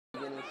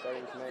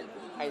starting tonight.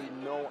 I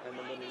know I'm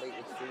a little late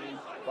with streams,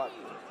 but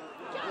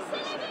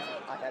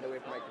I had to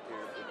wait for my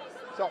computer.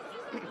 So,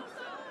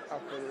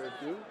 without further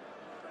ado,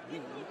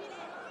 let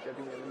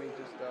me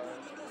just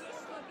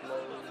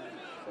load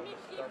some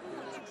stuff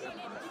here.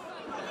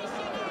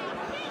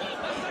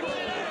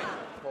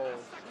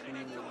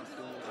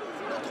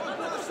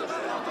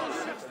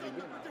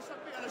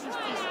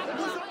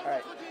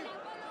 Alright.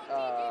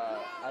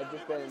 I've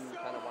just been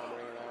kind of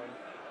wandering around.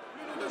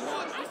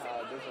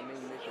 There's a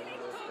main mission here,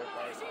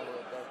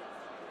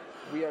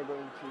 we are going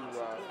to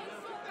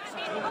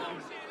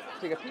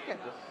take a peek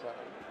at this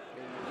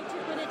main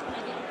mission.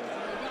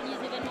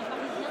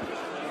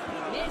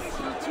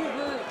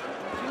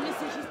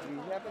 We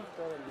haven't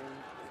done a main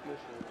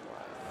mission in a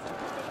while.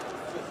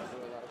 We're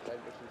doing a lot of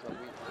side missions all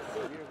week. So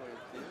we are going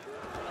to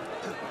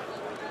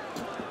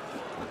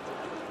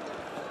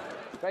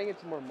try and get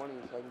some more money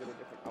so I can get a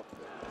different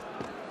outfit.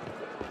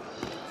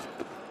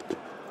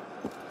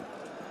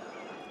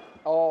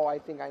 Oh, I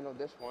think I know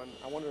this one.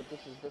 I wonder if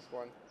this is this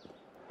one.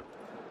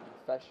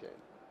 Confession.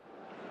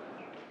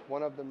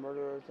 One of the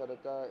murderers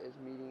is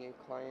meeting a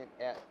client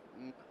at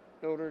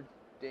Notre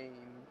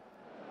Dame.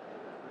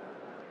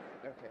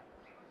 Okay.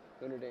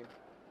 Notre Dame.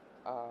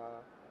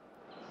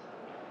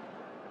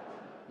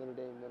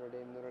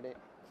 Notre Dame.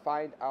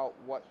 Find out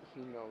what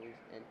he knows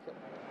and kill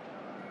him.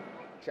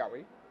 Shall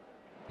we?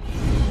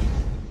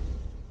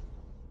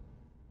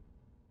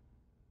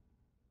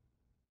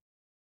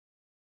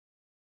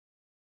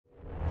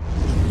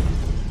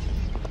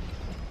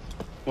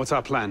 What's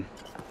our plan?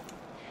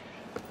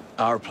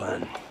 Our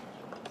plan?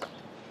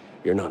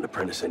 You're not an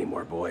apprentice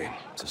anymore, boy.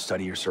 So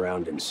study your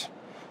surroundings.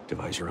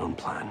 Devise your own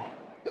plan.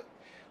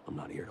 I'm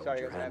not here to hold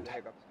your hand.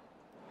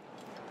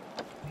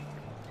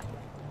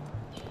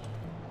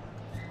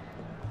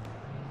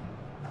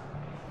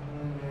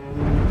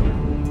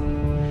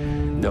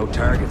 No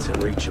targets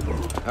unreachable.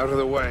 Out of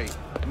the way.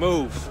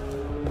 Move!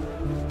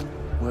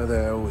 Where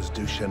the hell was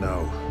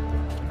Duchesneau?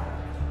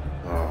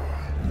 Oh.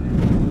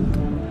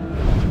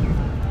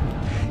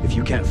 If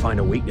you can't find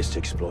a weakness to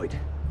exploit,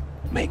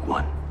 make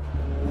one.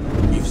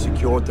 You've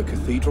secured the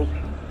cathedral?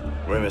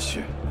 Oui,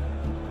 monsieur.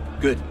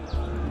 Good.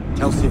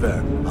 Tell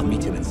Siver I'll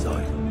meet him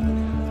inside.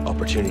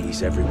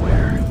 Opportunities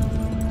everywhere.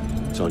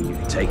 It's on you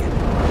to take it.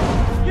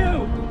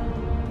 You!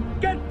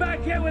 Get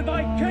back here with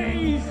my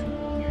keys!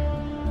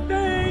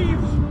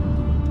 Thieves!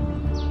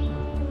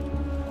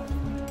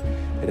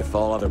 And if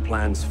all other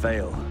plans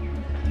fail,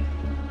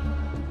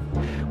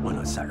 why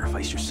not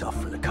sacrifice yourself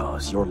for the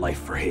cause, your life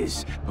for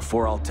his?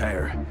 Before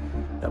Altair,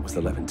 that was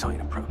the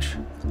Levantine approach.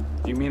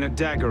 You mean a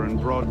dagger in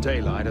broad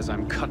daylight as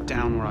I'm cut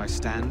down where I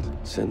stand?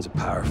 Sends a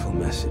powerful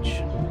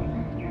message.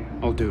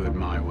 I'll do it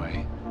my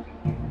way.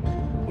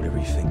 Whatever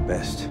you think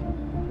best.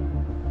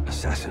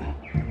 Assassin.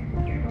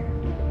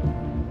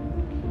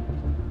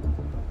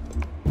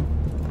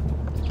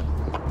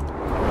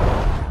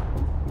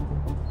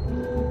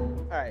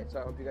 Alright, so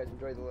I hope you guys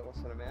enjoyed the little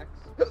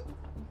cinematics.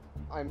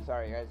 I'm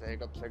sorry guys, the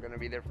hiccups are gonna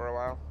be there for a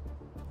while.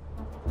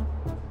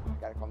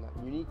 Gotta calm down.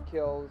 Unique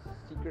kills,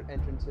 secret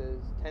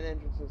entrances, 10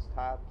 entrances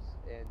tops,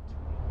 and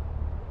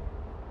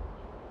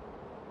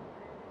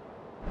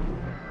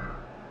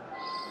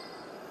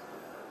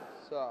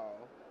 2.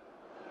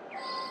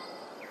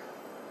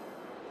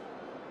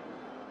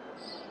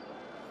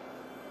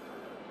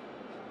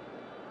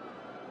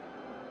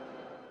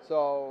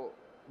 So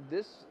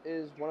this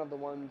is one of the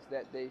ones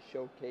that they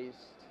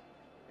showcased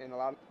in a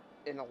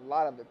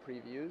lot of the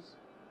previews.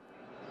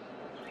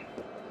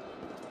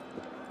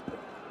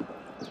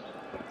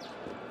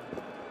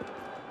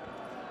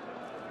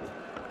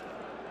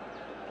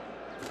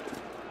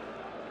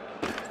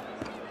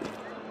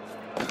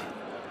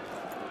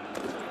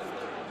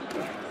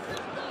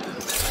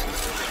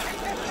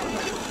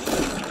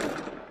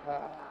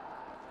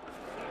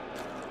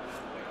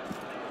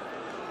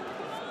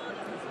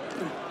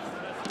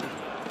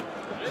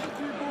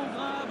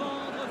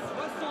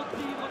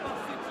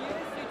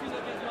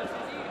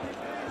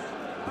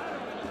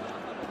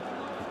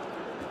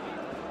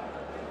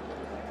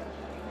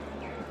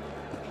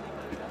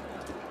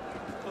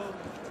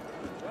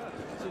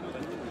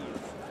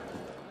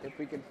 If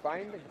we can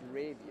find the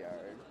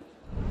graveyard.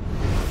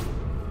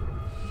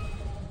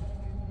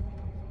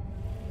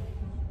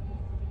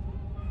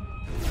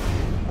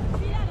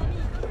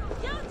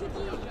 Viens, te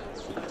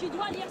dis-je. Tu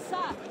dois lire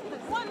ça.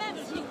 Moi-même,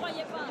 je n'y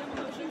croyais pas.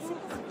 Je ne sais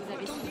pas si vous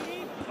avez suivi.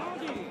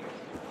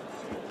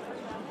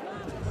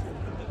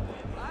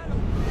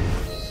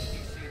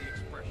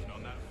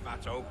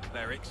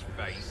 Cleric's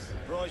face.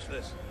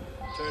 Priceless.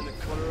 Turn the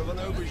colour of an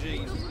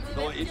aubergine.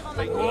 Lighted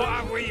feet. What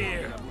have we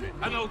here?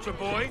 An altar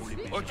boy?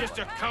 Or just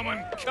a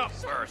common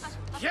cutpurse?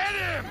 Get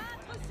him!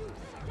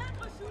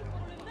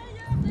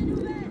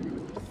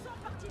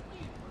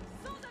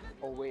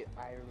 Oh wait,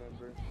 I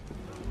remember.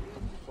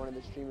 One of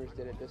the streamers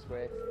did it this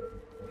way.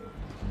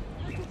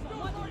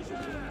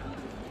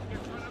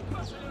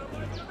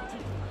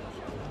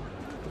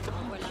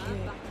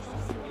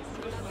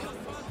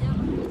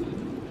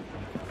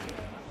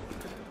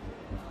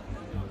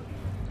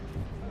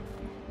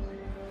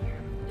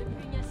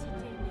 Depuis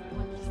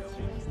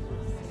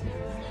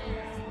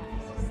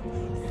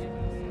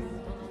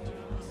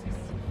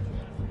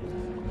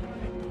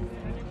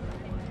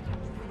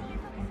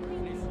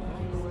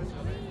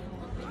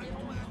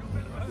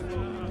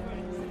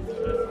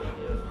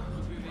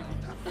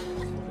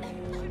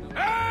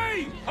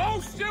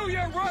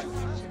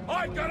Cerberus!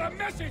 I got a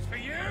message for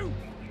you!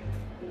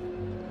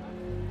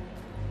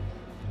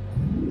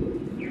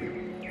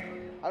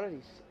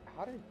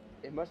 How did,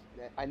 it must,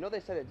 I know they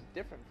said it's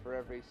different for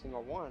every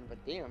single one, but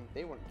damn,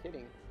 they weren't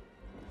kidding.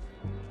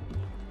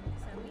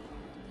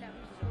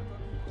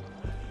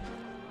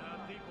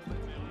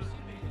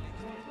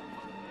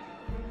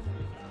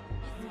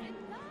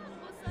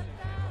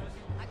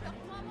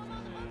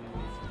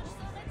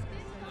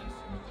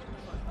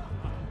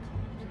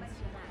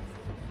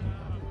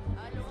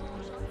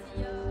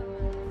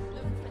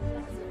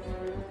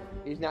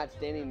 He's not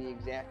standing the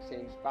exact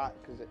same spot,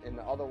 because in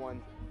the other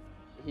one,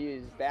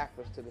 his back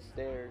was to the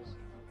stairs,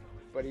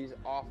 but he's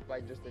off by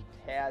just a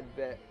tad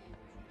bit.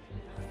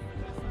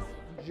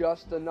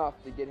 Just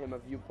enough to get him a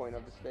viewpoint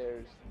of the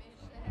stairs.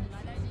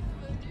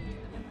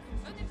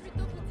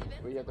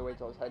 We have to wait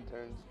till his head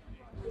turns.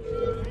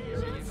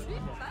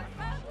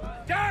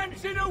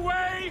 Dancing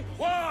away!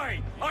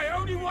 Why? I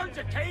only want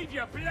to cave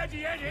your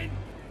bloody head in!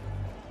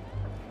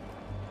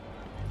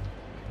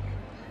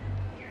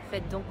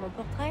 Faites donc mon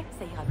portrait,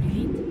 ça ira plus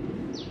vite.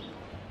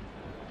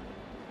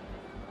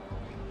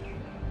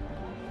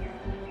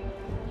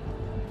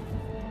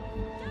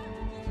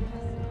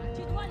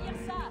 Tu dois lire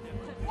ça.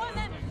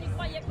 Moi-même, je n'y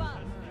croyais pas.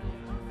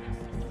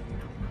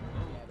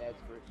 Yeah,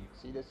 that's great.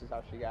 See, this is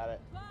how she got it.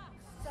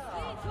 C'est à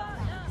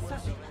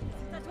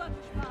toi que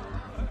je parle.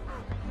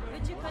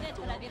 Veux-tu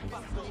connaître la vérité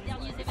sur les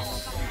derniers événements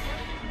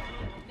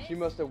particuliers? She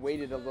must have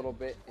waited a little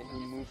bit, and he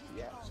moved.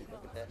 Yeah, see,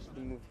 look at that.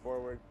 He moved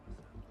forward.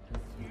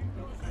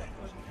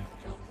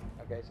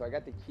 Okay, so I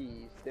got the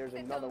keys. There's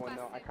another one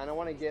though. I kind of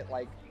want to get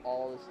like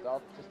all the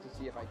stuff just to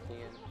see if I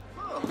can.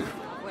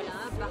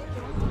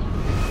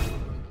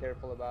 Be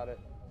careful about it.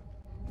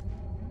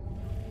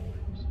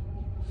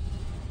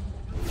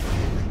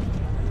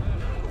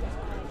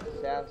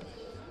 Sass.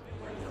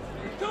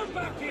 Come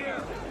back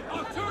here!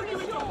 I'll turn you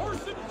into a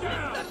horse and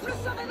down!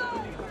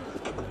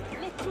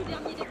 Les tout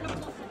derniers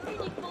développements sont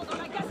uniquement dans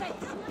la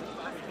gazette.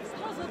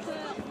 Sans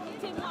auteur,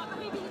 témoin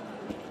privilégié.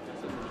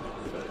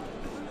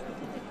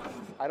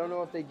 I don't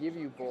know if they give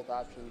you both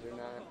options or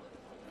not.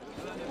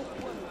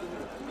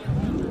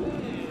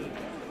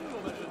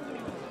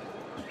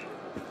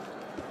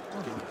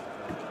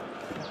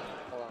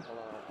 Hold on.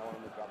 I want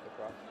him to drop the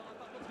cross.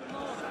 No.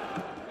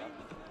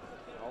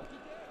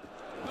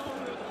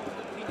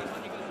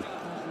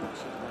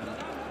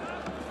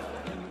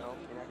 No,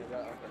 you're not gonna go.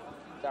 Okay.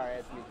 Sorry,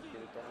 it's me just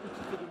get it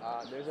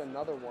done. There's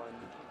another one.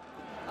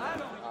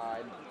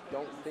 I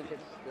don't think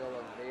it's still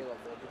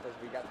available because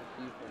we got the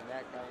key from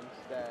that guy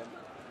instead.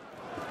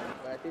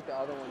 But I think the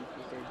other one's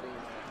the same thing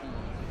as the key.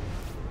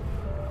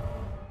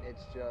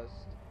 It's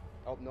just...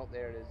 Oh, no,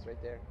 there it is,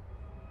 right there.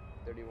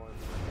 31.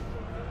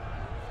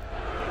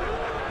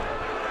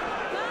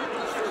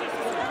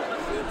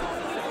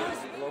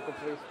 The local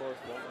police force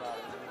won't allow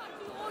it.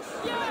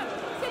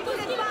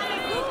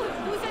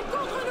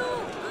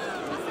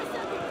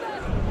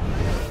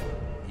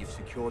 You've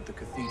secured the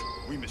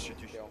cathedral. Oui, Monsieur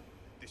Duchesne.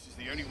 This is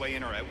the only way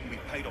in or out, and we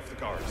paid off the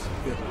guards.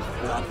 Good.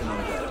 We're up and on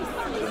deck.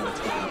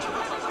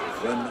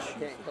 Run the ship.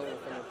 Can't kill him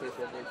from the place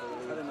that they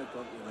believe.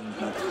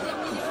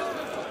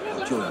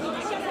 Join us.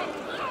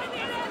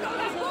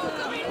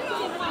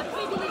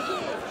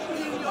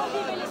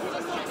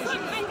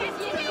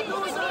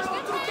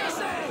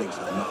 Things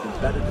like nothing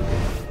better to do.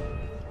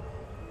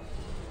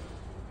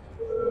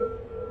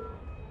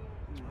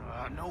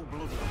 No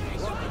bloody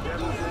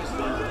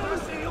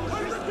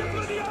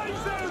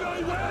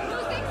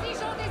Nous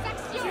exigeons des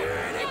actions.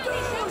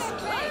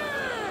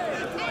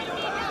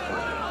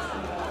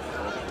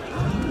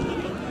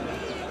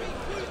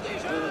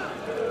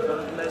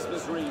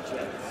 Mesmer's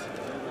rejects.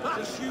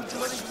 That's you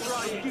bloody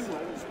crying. You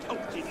always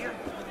talk, did you?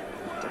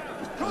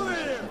 Come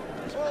here!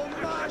 I'll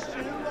mash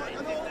you like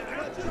an old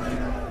regiment!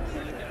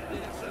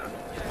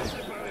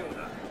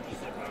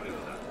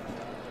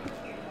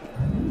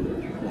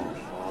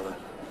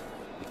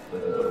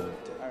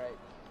 Alright.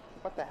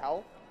 What the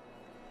hell?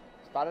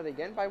 Spotted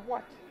again? By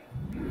what?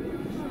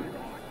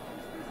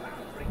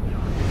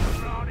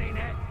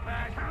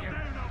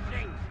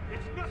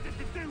 It's nothing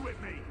to do with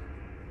me!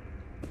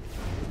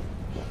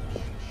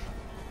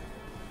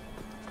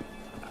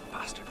 That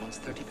bastard wants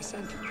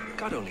 30%.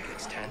 God only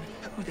gets 10.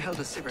 Who the hell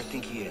does Sibert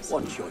think he is?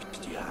 What choice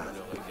do you have?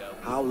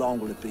 How long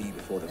will it be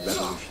before the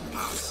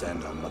revolutionaries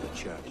descend on Mother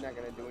Church? You're not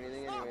gonna do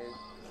anything anyways.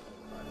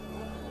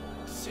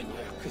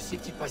 Seigneur, que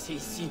s'est-il passé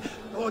ici?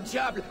 Oh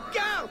diable!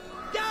 Garde!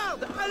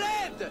 Garde! À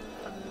l'aide!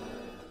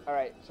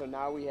 Alright, so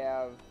now we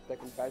have the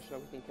confessional.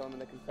 We can kill him in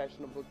the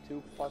confessional book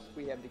too, plus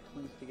we have the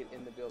keys to get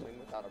in the building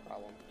without a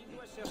problem.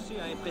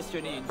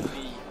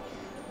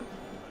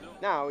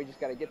 Now we just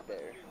gotta get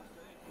there,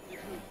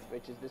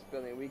 which is this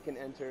building. We can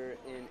enter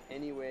in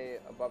any way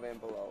above and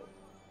below.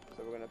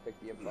 So we're gonna pick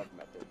the above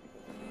method.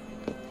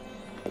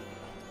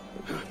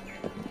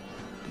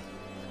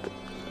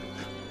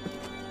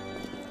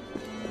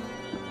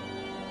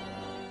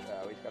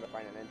 We just gotta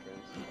find an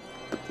entrance.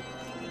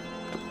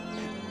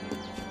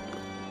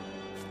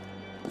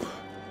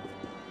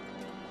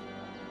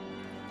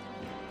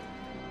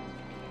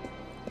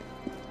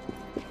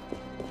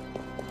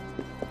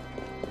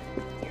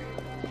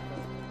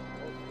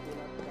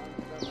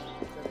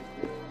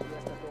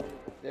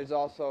 There's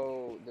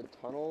also the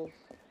tunnels.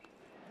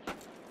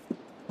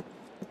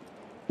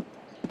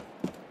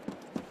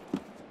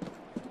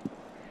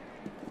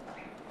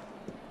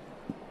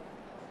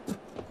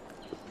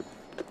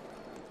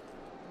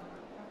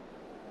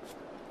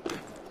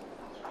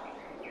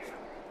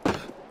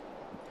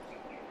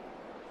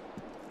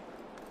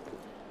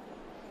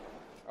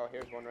 Oh,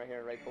 here's one right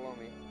here, right below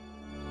me.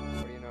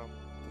 What do you know?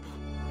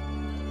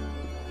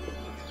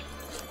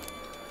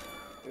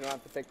 We don't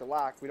have to pick the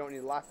lock. We don't need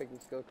a lock picking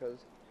skill because.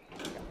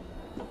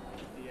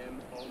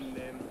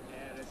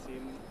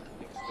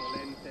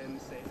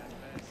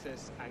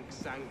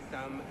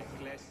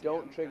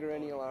 Don't trigger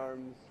any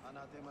alarms.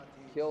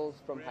 Kills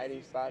from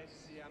hiding spots.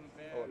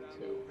 Oh,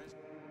 2.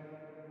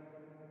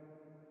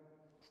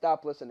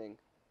 Stop listening.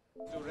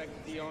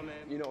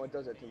 You know it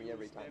does it to me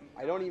every time.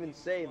 I don't even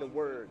say the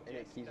word and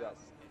it keys up.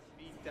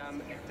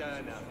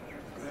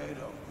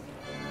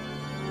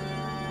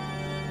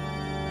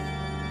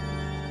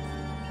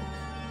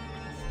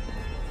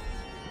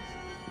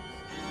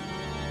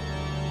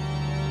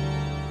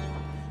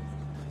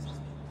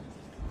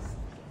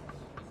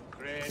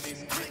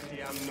 Credis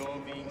Christiam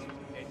novi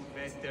et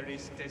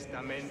veteris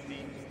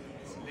testamenti,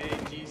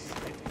 legis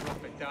et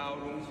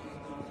prophetarum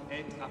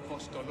et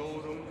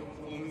apostolorum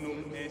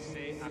unum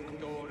esse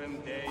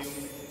actorem Deum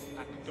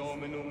ac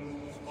Dominum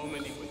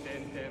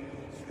omnipotentem.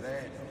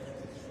 Credo.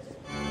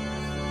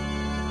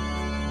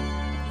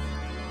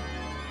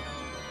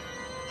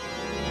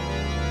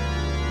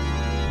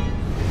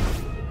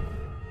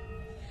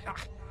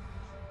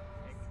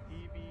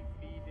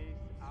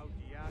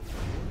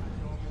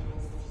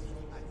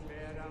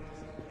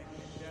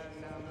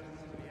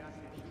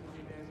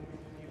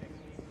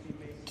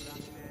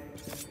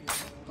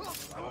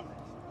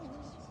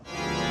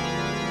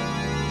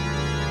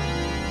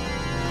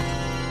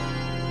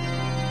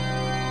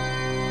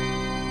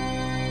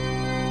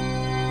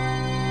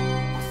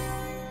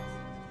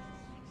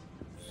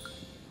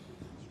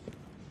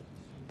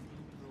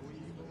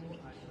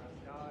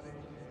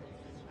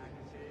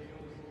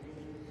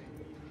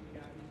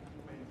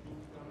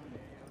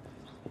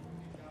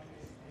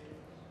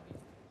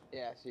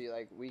 Yeah, see,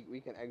 like,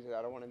 we can exit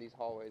out of one of these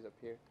hallways up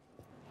here.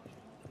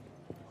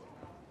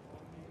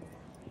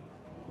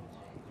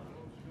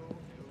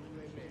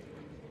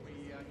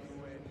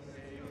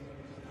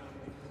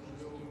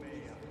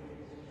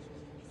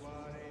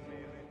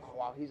 Oh,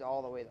 wow, he's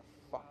all the way the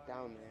fuck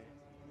down there.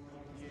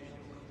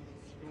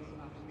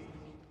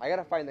 I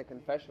gotta find the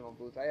confessional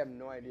booths. I have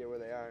no idea where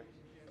they are.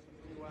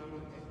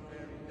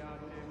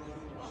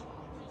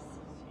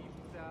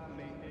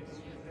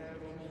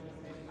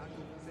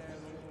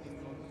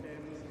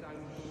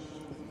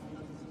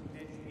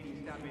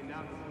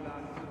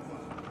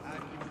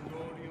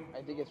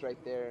 I think it's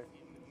right there.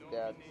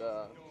 That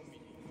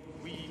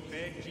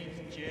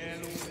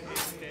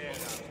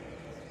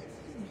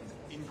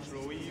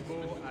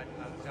Introibo ad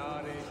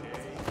altare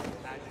Dei,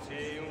 ad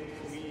Deum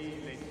qui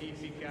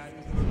letificat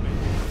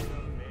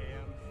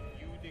meam,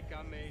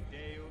 judica me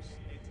Deus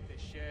et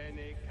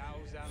descene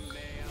causa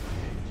meam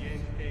de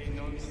gente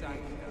non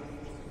sancta,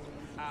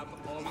 ab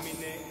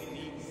homine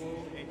iniquo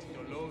et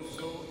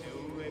doloso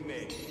eure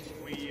me,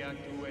 quia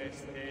tu es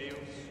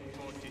Deus,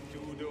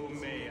 fortitudo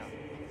mea.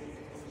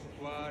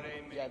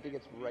 Yeah, I think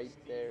it's right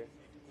there.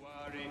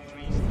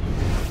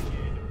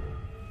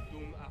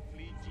 Dum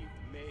affligit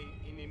me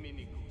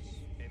iniminicus,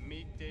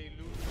 emitte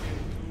lucem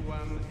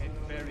tuam et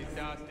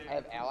veritatem. I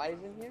have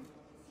allies in here?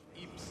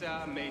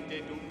 Ipsa me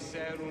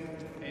deduxerunt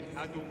et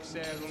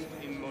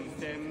aduxerunt in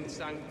montem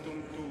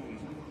sanctum tuum,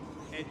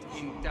 et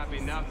in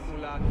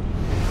tabernacula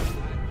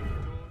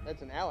tuum.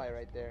 That's an ally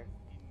right there.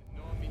 In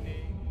nomine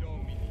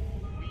Domini,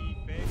 qui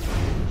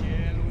fecit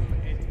caelum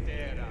et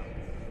terram.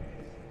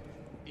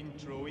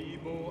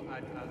 Introibo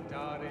ad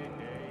altare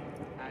Dei,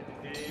 ad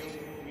Deum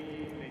qui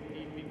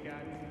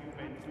letificat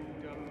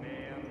juventutem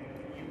meam,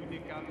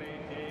 judica me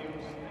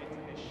Deus et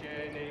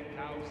descene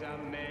causa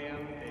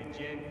meam de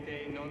gente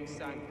non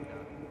sancta,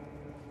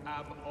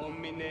 ab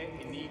homine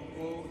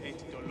iniquo et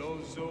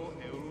doloso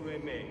eure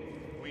me,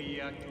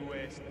 quia tu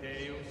es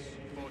Deus,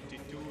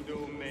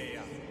 fortitudo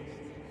mea.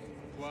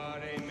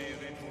 Quare me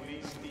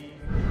repulisti,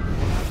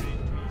 quare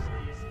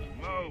tristis in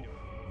cielo,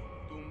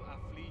 dum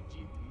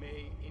affligit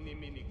me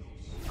iniminicus.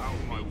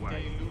 Out my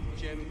way.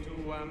 Lucem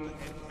tuam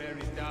et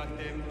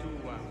veritatem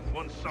tuam.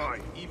 One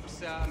side.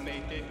 Ipsa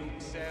me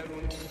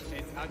deduxerunt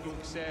et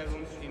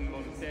aduxerunt in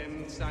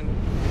montem sanctum,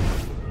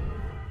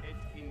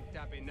 et in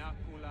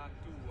tabernacula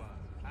tua,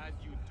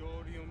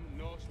 adiutorium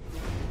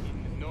nostrum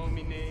in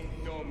nomine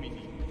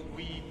Domini,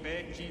 qui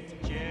fecit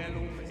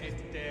caelum et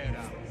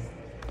terram.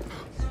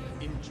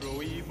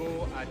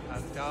 Introibo ad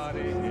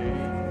altare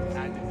Dei,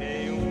 ad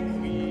Deum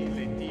qui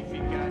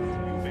letificat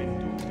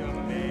juventutem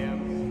meam,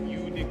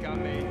 judica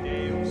me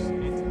Deus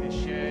et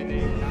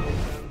descene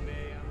causa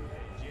meam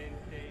de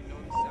gente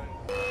non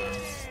sancta.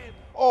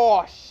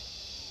 Oh,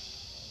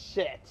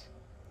 shit.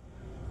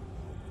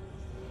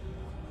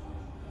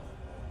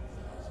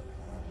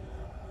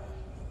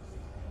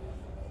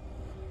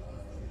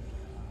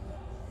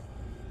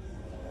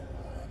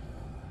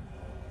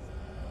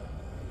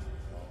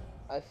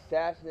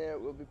 Assassinate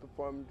will be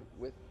performed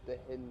with the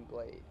hidden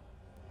blade.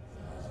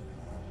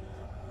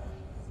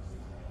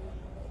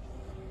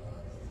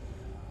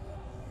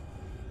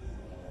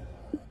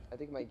 I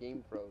think my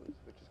game froze,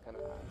 which is kind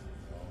of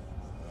odd.